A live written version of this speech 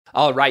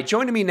All right,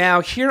 joining me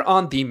now here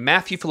on the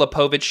Matthew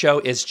Filipowicz Show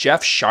is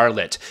Jeff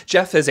Sharlet.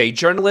 Jeff is a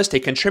journalist, a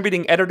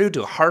contributing editor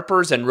to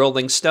Harper's and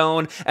Rolling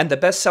Stone, and the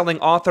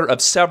best-selling author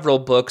of several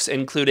books,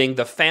 including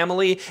The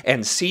Family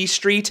and C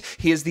Street.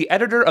 He is the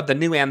editor of the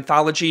new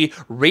anthology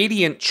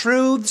Radiant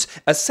Truths,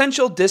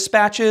 Essential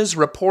Dispatches,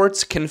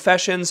 Reports,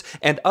 Confessions,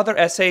 and Other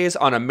Essays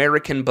on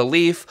American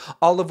Belief,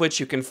 all of which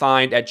you can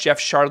find at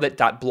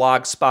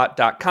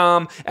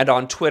jeffsharlet.blogspot.com and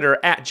on Twitter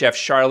at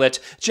jeffsharlet.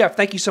 Jeff,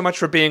 thank you so much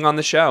for being on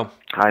the show.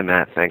 Hi,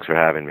 Matt. Thanks for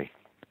having me.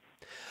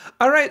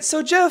 All right,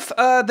 so Jeff,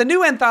 the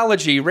new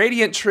anthology,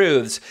 Radiant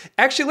Truths.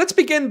 Actually, let's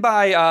begin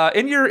by,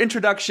 in your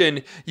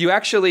introduction, you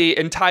actually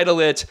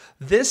entitle it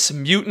This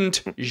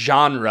Mutant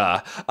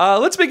Genre.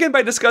 Let's begin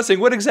by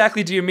discussing what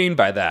exactly do you mean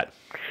by that?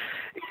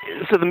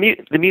 So the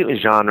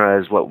mutant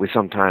genre is what we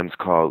sometimes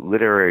call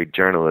literary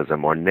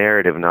journalism or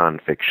narrative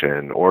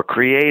nonfiction or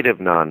creative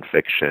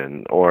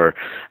nonfiction, or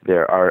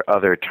there are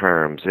other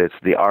terms. It's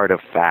the art of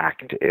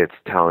fact. It's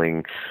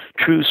telling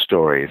true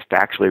stories,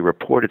 factually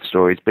reported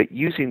stories, but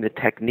using the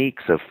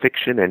techniques of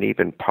fiction and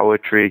even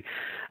poetry,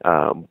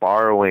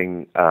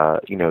 borrowing,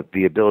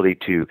 the ability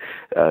to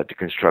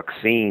construct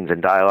scenes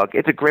and dialogue.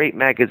 It's a great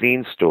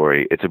magazine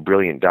story. It's a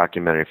brilliant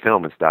documentary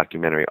film. It's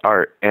documentary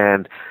art.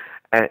 And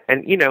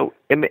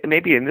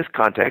maybe in this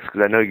context,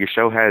 because I know your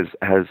show has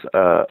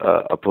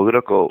a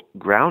political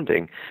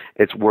grounding,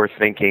 it's worth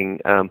thinking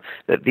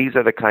that these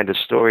are the kind of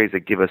stories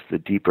that give us the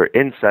deeper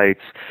insights,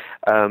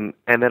 and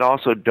that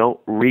also don't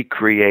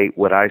recreate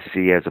what I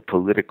see as a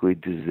politically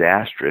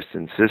disastrous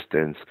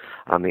insistence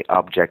on the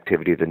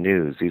objectivity of the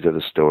news. These are the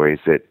stories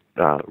that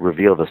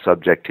reveal the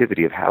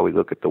subjectivity of how we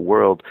look at the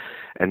world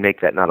and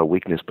make that not a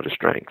weakness but a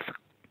strength.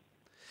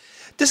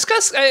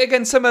 Discuss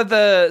again some of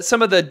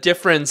the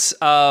difference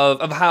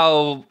of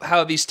how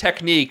these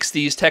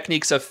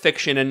techniques of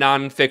fiction and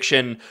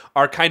nonfiction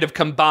are kind of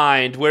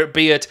combined, where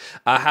be it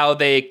how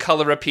they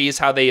color a piece,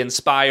 how they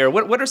inspire.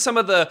 What are some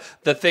of the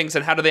things,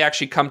 and how do they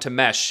actually come to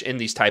mesh in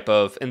this type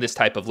of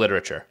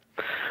literature?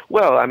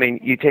 Well, I mean,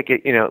 you take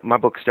it, my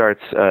book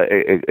starts,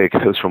 it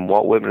goes from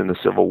Walt Whitman and the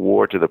Civil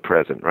War to the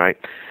present, right?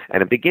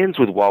 And it begins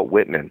with Walt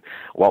Whitman.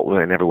 Walt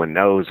Whitman, everyone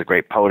knows, a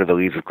great poet of the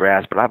leaves of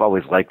grass, but I've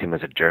always liked him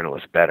as a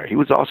journalist better. He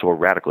was also a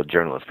radical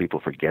journalist. People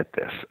forget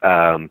this.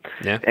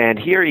 And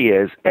here he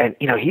is, and,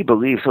 he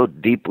believes so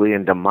deeply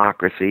in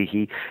democracy.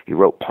 He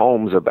wrote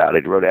poems about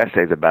it. He wrote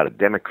essays about it,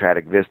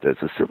 democratic vistas.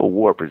 The Civil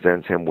War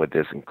presents him with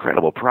this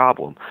incredible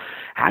problem.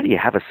 How do you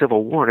have a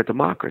civil war in a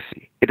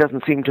democracy? It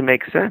doesn't seem to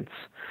make sense.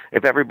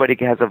 If everybody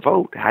has a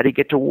vote, how do you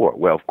get to war?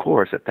 Well, of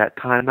course, at that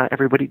time, not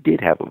everybody did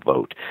have a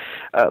vote.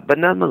 But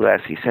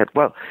nonetheless, he said,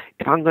 well,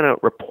 if I'm going to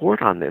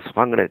report on this, if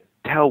I'm going to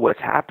tell what's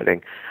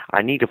happening,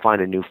 I need to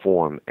find a new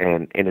form.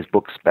 And in his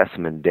book,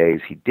 Specimen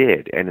Days, he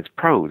did. And it's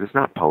prose. It's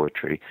not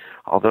poetry,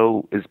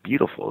 although it's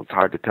beautiful. It's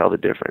hard to tell the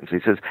difference. He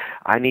says,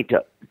 I need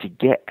to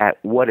get at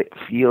what it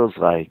feels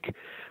like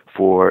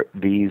for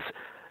these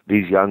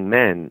young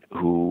men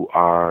who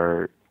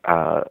are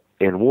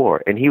in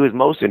war. And he was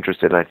most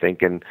interested, I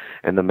think, in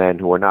the men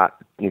who are not,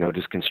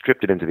 just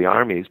conscripted into the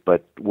armies,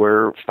 but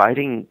were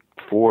fighting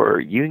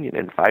for union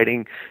and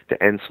fighting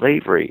to end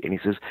slavery. And he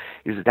says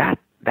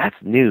that's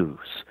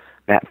news.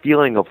 That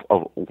feeling of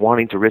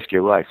wanting to risk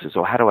your life.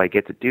 So how do I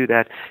get to do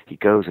that? He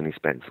goes and he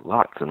spends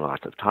lots and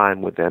lots of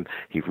time with them.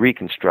 He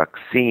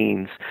reconstructs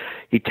scenes.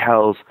 He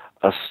tells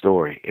a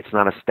story. It's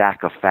not a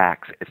stack of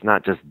facts. It's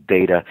not just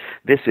data.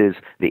 This is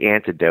the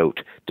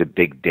antidote to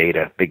big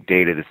data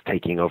that's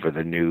taking over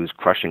the news,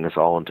 crushing us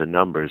all into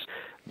numbers.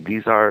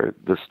 These are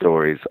the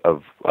stories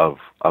of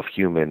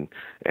human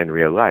and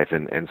real life.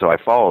 And so I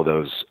follow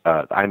those.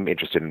 I'm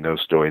interested in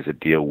those stories that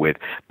deal with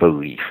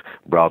belief,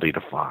 broadly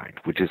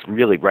defined, which is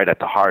really right at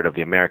the heart of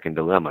the American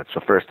dilemma. It's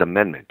the First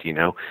Amendment,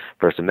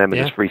 First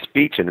Amendment is free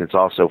speech, and it's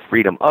also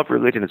freedom of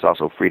religion. It's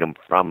also freedom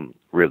from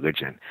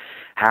religion.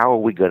 How are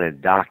we going to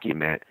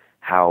document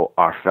how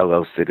our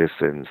fellow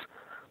citizens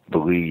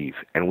believe?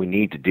 And we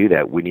need to do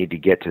that. We need to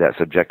get to that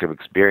subjective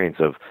experience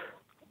of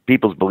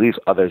people's beliefs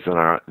other than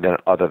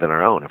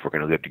our own if we're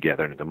going to live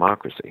together in a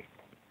democracy.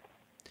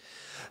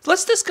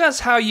 Let's discuss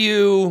how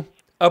you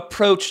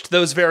approached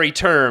those very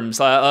terms,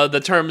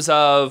 the terms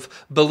of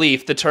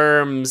belief, the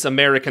terms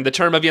American, the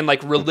term of even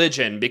like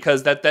religion,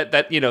 because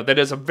that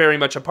is very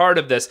much a part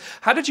of this.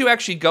 How did you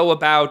actually go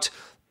about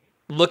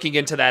looking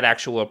into that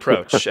actual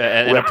approach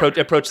and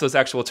approach those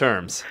actual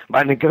terms?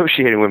 By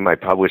negotiating with my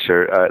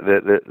publisher,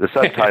 the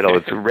subtitle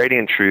is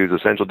Radiant Truths,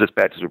 Essential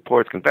Dispatches,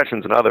 Reports,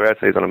 Confessions, and Other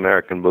Essays on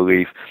American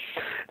Belief.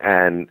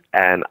 And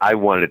I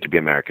wanted it to be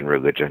American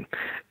religion.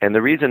 And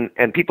the reason,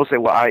 and people say,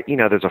 well,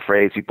 there's a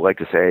phrase people like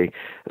to say,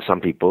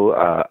 some people,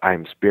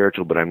 I'm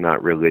spiritual, but I'm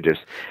not religious.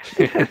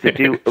 This has to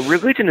do,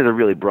 religion is a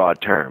really broad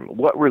term.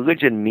 What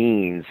religion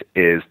means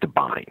is to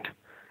bind.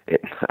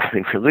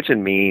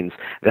 Religion means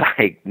that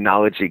I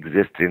acknowledge the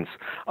existence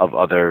of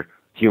other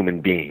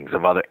human beings,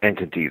 of other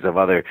entities, of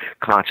other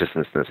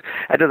consciousnesses.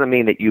 That doesn't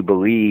mean that you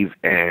believe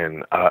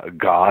in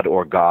God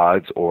or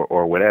gods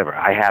or whatever.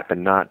 I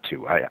happen not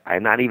to.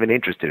 I'm not even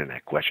interested in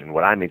that question.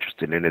 What I'm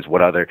interested in is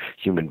what other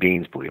human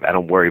beings believe. I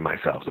don't worry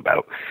myself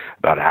about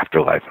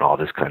afterlife and all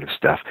this kind of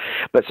stuff.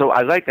 But so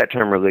I like that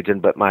term religion,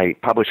 but my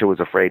publisher was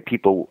afraid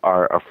people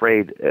are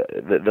afraid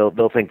that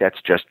they'll think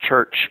that's just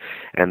church,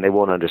 and they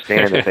won't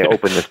understand if they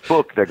open this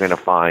book, they're going to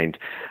find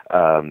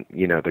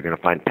they're going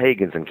to find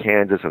pagans in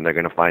Kansas, and they're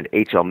going to find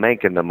H.L.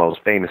 Mencken, the most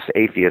famous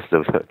atheist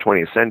of the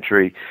 20th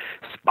century,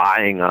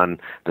 spying on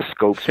the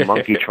Scopes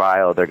monkey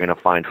trial. They're going to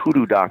find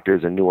hoodoo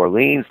doctors in New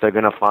Orleans. They're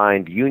going to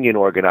find union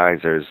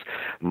organizers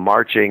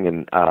marching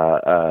in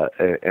the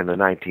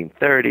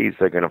 1930s.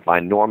 They're going to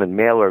find Norman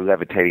Mailer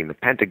levitating the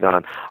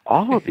Pentagon.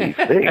 All of these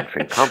things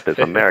encompass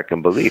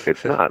American belief.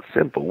 It's not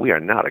simple. We are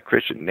not a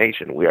Christian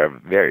nation. We are a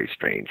very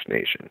strange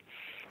nation.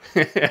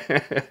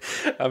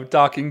 I'm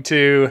talking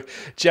to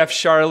Jeff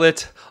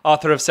Sharlet,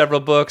 author of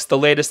several books. The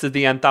latest is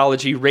the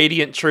anthology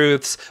Radiant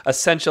Truths,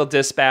 Essential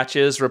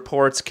Dispatches,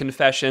 Reports,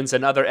 Confessions,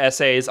 and Other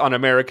Essays on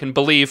American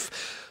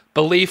Belief.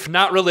 Belief,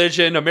 not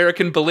religion,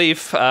 American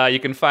belief. You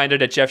can find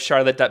it at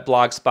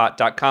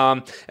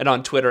jeffsharlet.blogspot.com and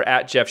on Twitter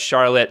at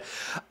jeffsharlet.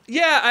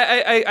 Yeah,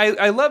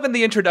 I love in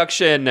the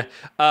introduction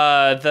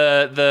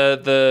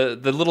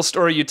the little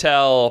story you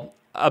tell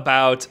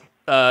about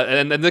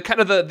and the kind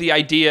of the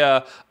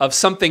idea of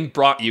something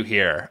brought you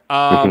here.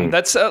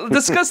 Let's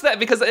discuss that,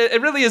 because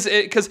it really is.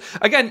 Because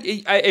again,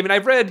 I mean,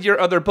 I've read your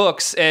other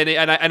books, and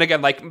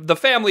again, like The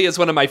Family is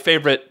one of my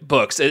favorite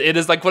books. It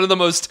is like one of the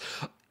most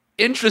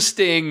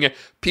interesting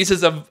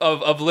pieces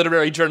of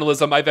literary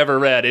journalism I've ever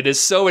read. It is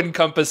so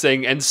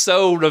encompassing and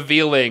so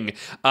revealing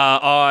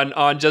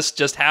on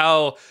just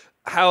how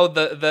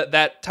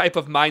that type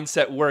of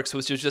mindset works,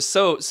 which is just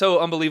so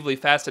unbelievably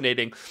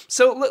fascinating.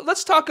 So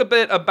let's talk a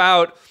bit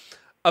about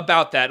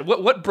that.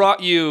 What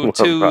brought you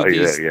to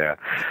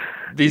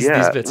these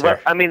bits here?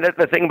 I mean,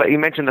 the thing about, you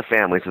mentioned The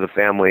Family. So The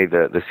Family,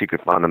 the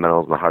secret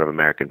fundamentals in the heart of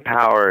American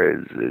power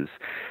is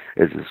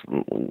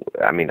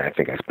I mean, I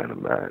think I spent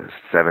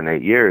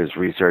 7-8 years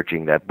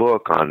researching that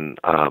book on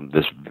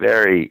this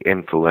very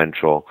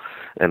influential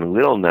and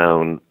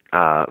little-known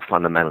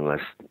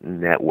fundamentalist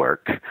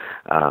network.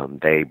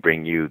 They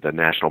bring you the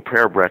National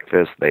Prayer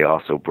Breakfast. They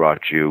also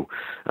brought you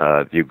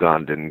the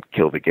Ugandan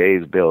Kill the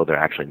Gays bill. They're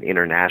actually an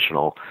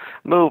international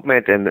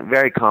movement and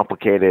very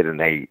complicated, and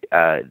they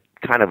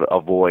kind of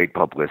avoid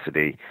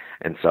publicity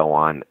and so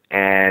on.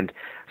 And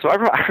so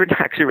I've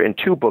actually written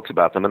 2 books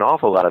about them, an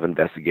awful lot of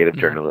investigative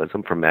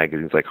journalism from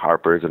magazines like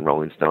Harper's and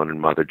Rolling Stone and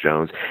Mother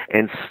Jones,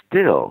 and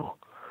still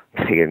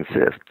they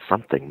insist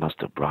something must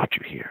have brought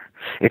you here.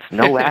 It's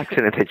no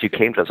accident that you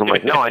came to us. I'm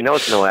like, no, I know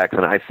it's no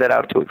accident. I set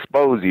out to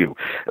expose you.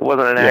 It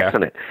wasn't an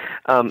accident.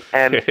 And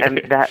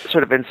that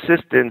sort of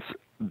insistence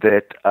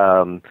that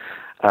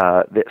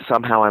that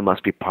somehow I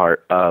must be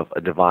part of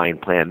a divine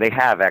plan. They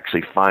have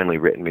actually finally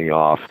written me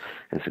off,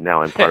 and so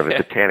now I'm part of a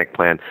satanic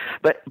plan.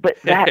 But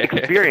that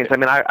experience, I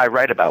mean, I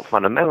write about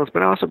fundamentalists,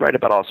 but I also write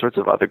about all sorts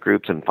of other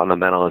groups and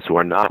fundamentalists who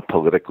are not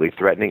politically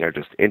threatening, are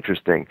just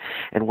interesting.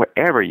 And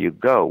wherever you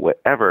go,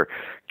 whatever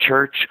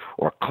church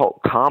or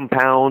cult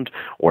compound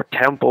or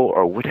temple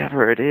or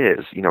whatever it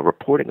is,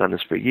 reporting on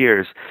this for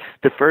years,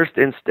 the first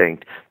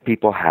instinct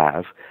people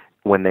have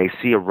when they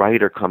see a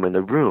writer come in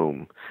the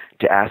room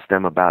to ask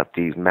them about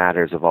these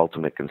matters of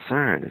ultimate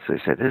concern is they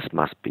say, this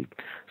must be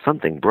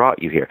something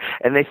brought you here.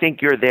 And they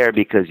think you're there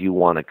because you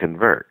want to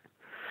convert.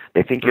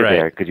 They think you're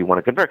there because you want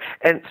to convert.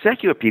 And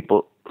secular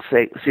people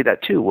see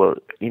that too. Well,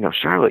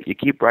 Sharlet, you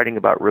keep writing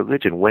about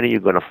religion. When are you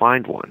going to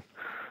find one?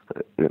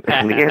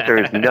 And the answer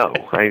is no.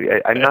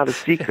 I'm not a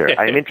seeker.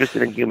 I'm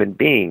interested in human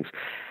beings.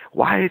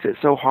 Why is it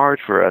so hard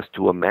for us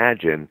to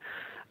imagine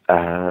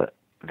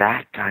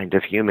that kind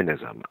of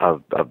humanism,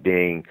 of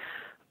being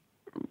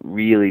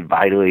really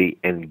vitally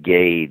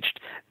engaged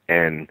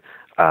in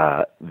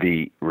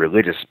the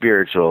religious,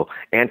 spiritual,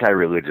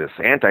 anti-religious,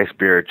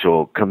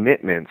 anti-spiritual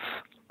commitments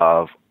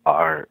of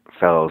our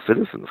fellow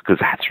citizens? Because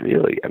that's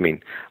really,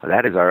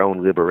 that is our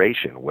own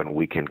liberation, when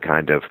we can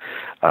kind of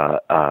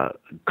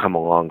come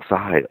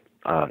alongside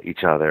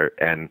each other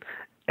and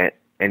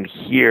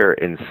hear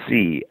and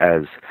see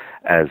as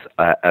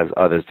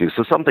others do.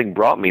 So something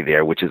brought me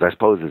there, which is, I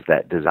suppose, is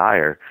that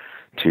desire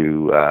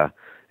to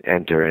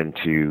enter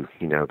into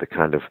the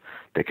kind of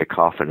the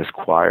cacophonous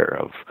choir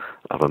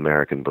of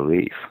American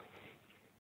belief.